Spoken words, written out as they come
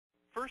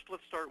first,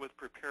 let's start with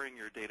preparing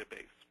your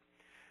database.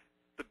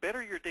 The better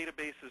your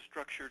database is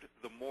structured,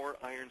 the more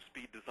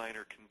IronSpeed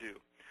Designer can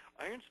do.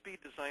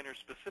 IronSpeed Designer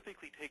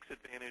specifically takes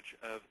advantage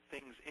of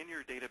things in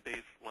your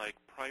database like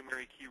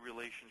primary key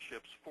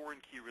relationships, foreign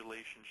key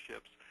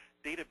relationships,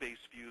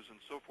 database views,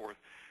 and so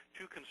forth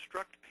to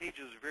construct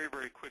pages very,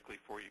 very quickly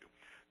for you.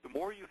 The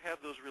more you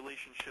have those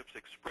relationships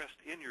expressed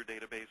in your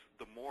database,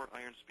 the more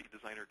IronSpeed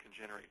Designer can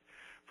generate.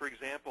 For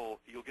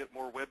example, you'll get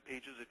more web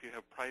pages if you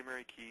have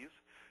primary keys.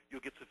 You'll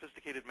get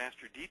sophisticated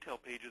master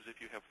detail pages if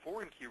you have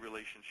foreign key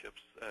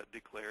relationships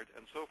declared,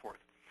 and so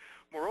forth.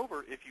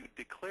 Moreover, if you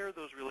declare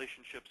those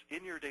relationships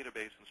in your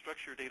database and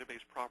structure your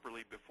database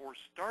properly before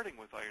starting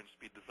with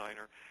IronSpeed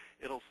Designer,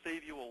 it'll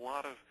save you a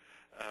lot of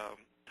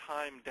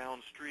time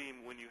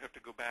downstream when you have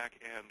to go back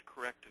and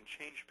correct and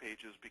change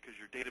pages because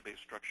your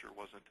database structure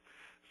wasn't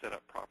set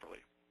up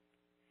properly.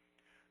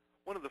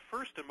 One of the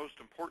first and most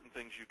important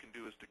things you can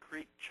do is to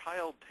create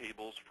child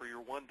tables for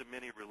your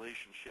one-to-many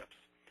relationships.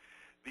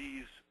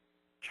 These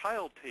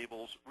child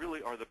tables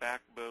really are the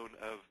backbone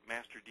of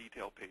master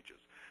detail pages.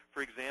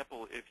 For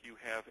example, if you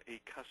have a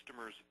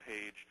customer's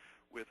page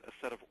with a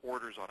set of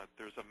orders on it,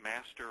 there's a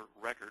master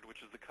record,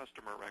 which is the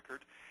customer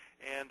record,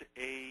 and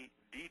a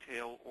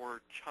detail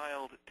or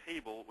child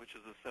table, which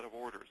is a set of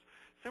orders.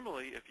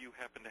 Similarly, if you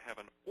happen to have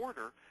an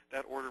order,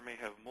 that order may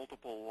have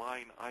multiple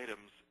line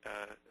items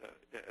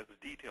as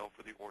a detail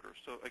for the order.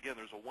 So again,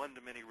 there's a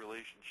one-to-many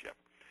relationship.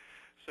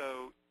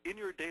 So in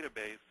your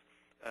database,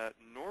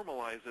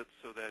 normalize it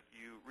so that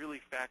you really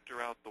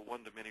factor out the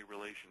one-to-many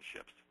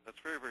relationships. That's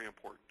very, very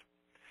important.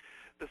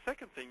 The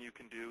second thing you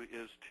can do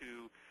is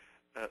to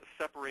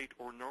separate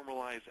or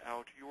normalize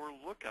out your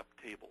lookup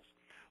tables.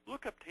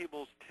 Lookup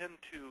tables tend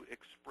to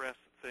express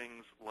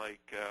things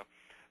like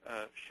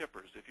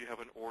shippers. If you have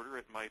an order,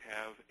 it might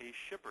have a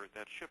shipper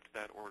that shipped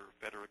that order,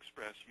 FedEx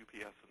Express,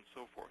 UPS, and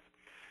so forth.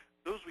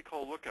 Those we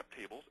call lookup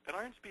tables, and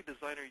IronSpeed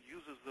Designer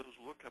uses those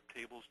lookup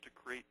tables to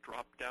create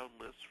drop-down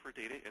lists for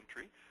data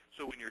entry.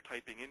 So when you're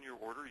typing in your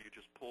order, you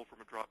just pull from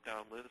a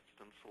drop-down list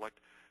and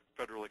select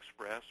Federal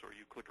Express, or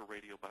you click a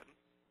radio button.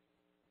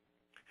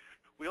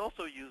 We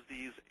also use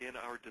these in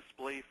our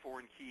display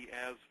foreign key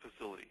as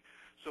facility.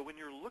 So when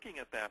you're looking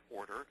at that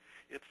order,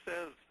 it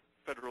says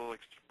Federal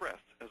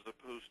Express as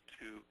opposed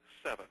to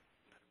 7,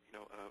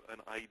 an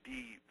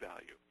ID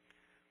value.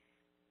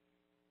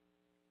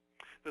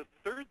 The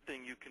third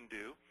thing you can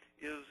do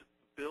is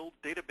build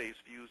database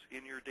views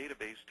in your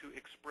database to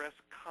express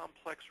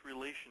complex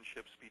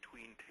relationships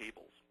between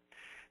tables.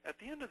 At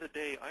the end of the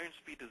day,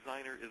 IronSpeed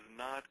Designer is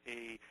not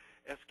a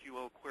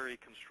SQL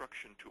query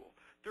construction tool.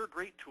 There are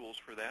great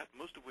tools for that,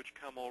 most of which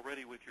come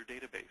already with your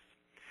database.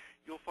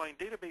 You'll find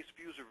database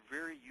views are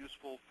very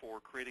useful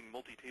for creating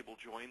multi-table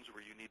joins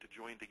where you need to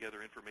join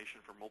together information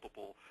from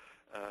multiple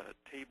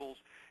tables,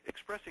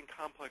 expressing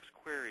complex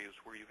queries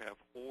where you have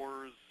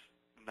ORs,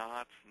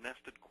 knots,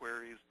 nested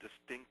queries,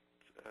 distinct,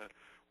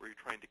 where you're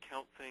trying to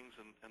count things,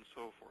 and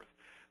so forth.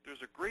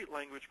 There's a great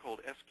language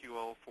called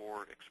SQL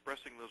for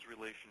expressing those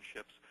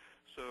relationships,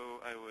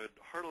 so I would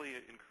heartily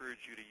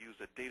encourage you to use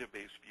a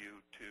database view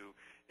to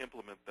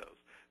implement those.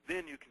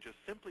 Then you can just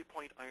simply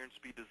point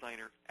IronSpeed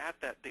Designer at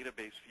that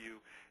database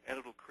view, and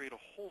it'll create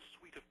a whole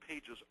suite of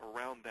pages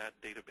around that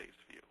database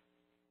view.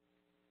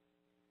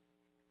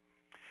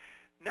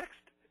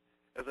 Next,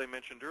 as I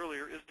mentioned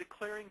earlier, is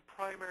declaring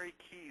primary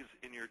keys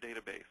in your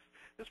database.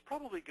 This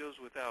probably goes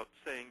without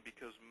saying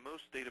because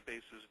most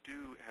databases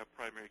do have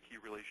primary key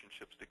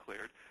relationships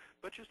declared,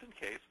 but just in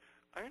case,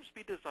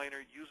 IronSpeed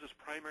Designer uses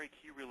primary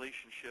key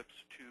relationships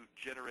to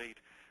generate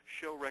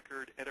show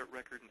record, and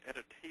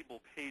edit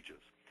table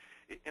pages.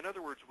 In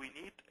other words, we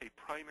need a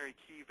primary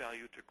key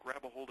value to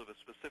grab a hold of a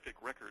specific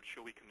record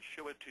so we can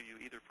show it to you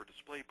either for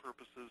display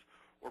purposes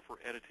or for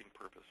editing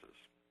purposes.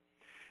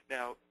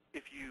 Now,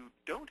 if you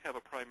don't have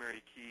a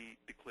primary key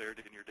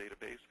declared in your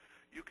database,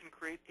 you can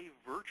create a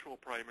virtual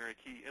primary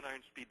key in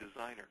IronSpeed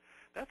Designer.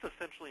 That's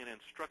essentially an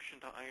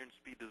instruction to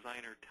IronSpeed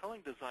Designer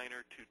telling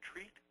Designer to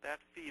treat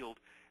that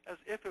field as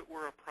if it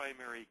were a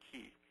primary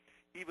key,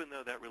 even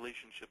though that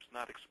relationship's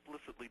not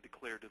explicitly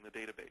declared in the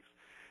database.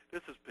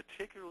 This is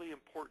particularly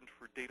important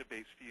for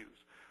database views.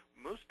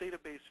 Most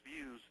database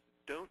views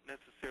don't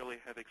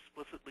necessarily have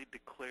explicitly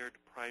declared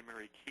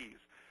primary keys,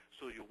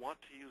 so you'll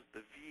want to use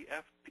the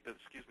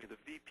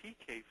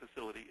VPK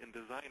facility in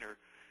Designer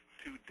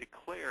to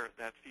declare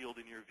that field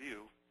in your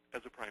view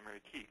as a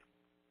primary key.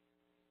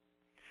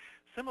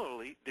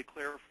 Similarly,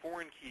 declare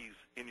foreign keys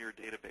in your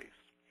database.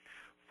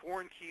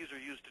 Foreign keys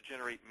are used to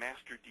generate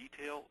master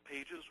detail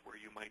pages where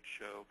you might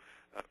show,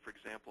 for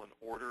example, an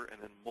order and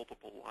then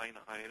multiple line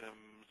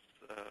items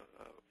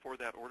for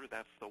that order.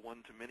 That's the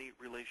one-to-many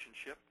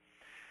relationship.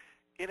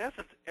 In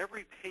essence,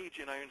 every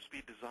page in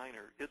IronSpeed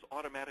Designer is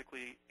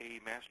automatically a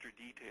master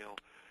detail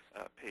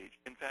page.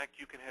 In fact,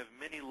 you can have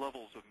many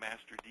levels of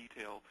master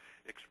detail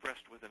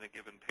expressed within a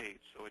given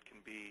page. So it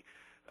can be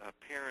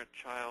parent,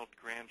 child,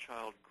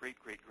 grandchild,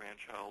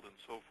 great-great-grandchild, and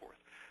so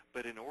forth.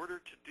 But in order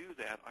to do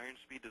that,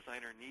 IronSpeed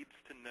Designer needs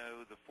to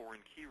know the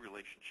foreign key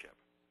relationship.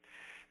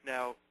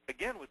 Now,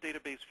 again, with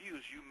database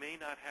views, you may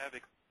not have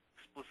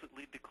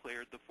explicitly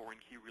declared the foreign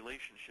key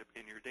relationship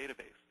in your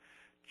database.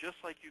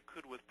 Just like you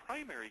could with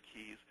primary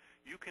keys,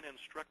 you can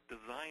instruct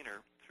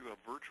Designer through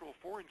a virtual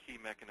foreign key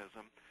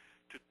mechanism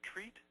to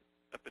treat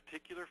a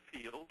particular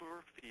field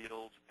or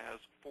fields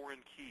as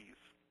foreign keys.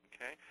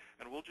 Okay?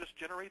 And we'll just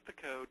generate the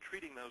code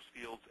treating those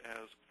fields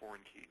as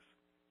foreign keys.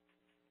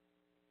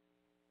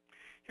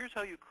 Here's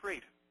how you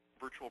create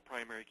virtual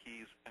primary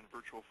keys and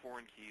virtual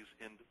foreign keys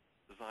in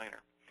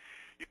Designer.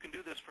 You can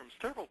do this from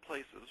several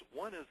places.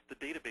 One is the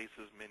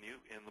Databases menu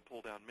in the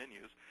pull-down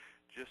menus.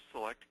 Just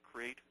select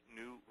Create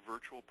New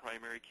Virtual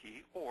Primary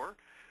Key, or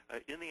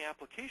in the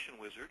Application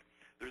Wizard,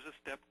 there's a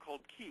step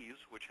called Keys,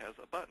 which has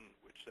a button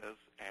which says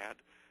Add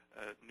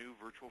a New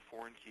Virtual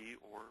Foreign Key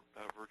or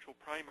Virtual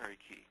Primary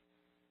Key.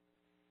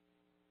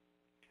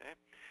 Okay.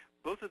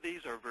 Both of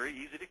these are very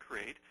easy to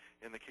create.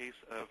 In the case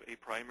of a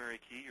primary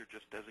key, you're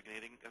just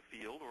designating a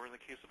field, or in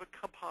the case of a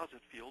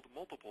composite field,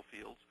 multiple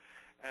fields,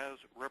 as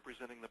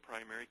representing the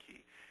primary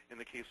key. In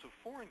the case of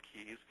foreign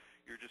keys,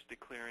 you're just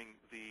declaring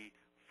the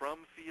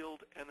from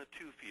field and the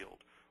to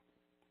field,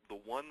 the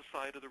one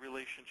side of the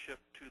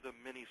relationship to the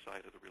many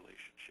side of the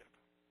relationship.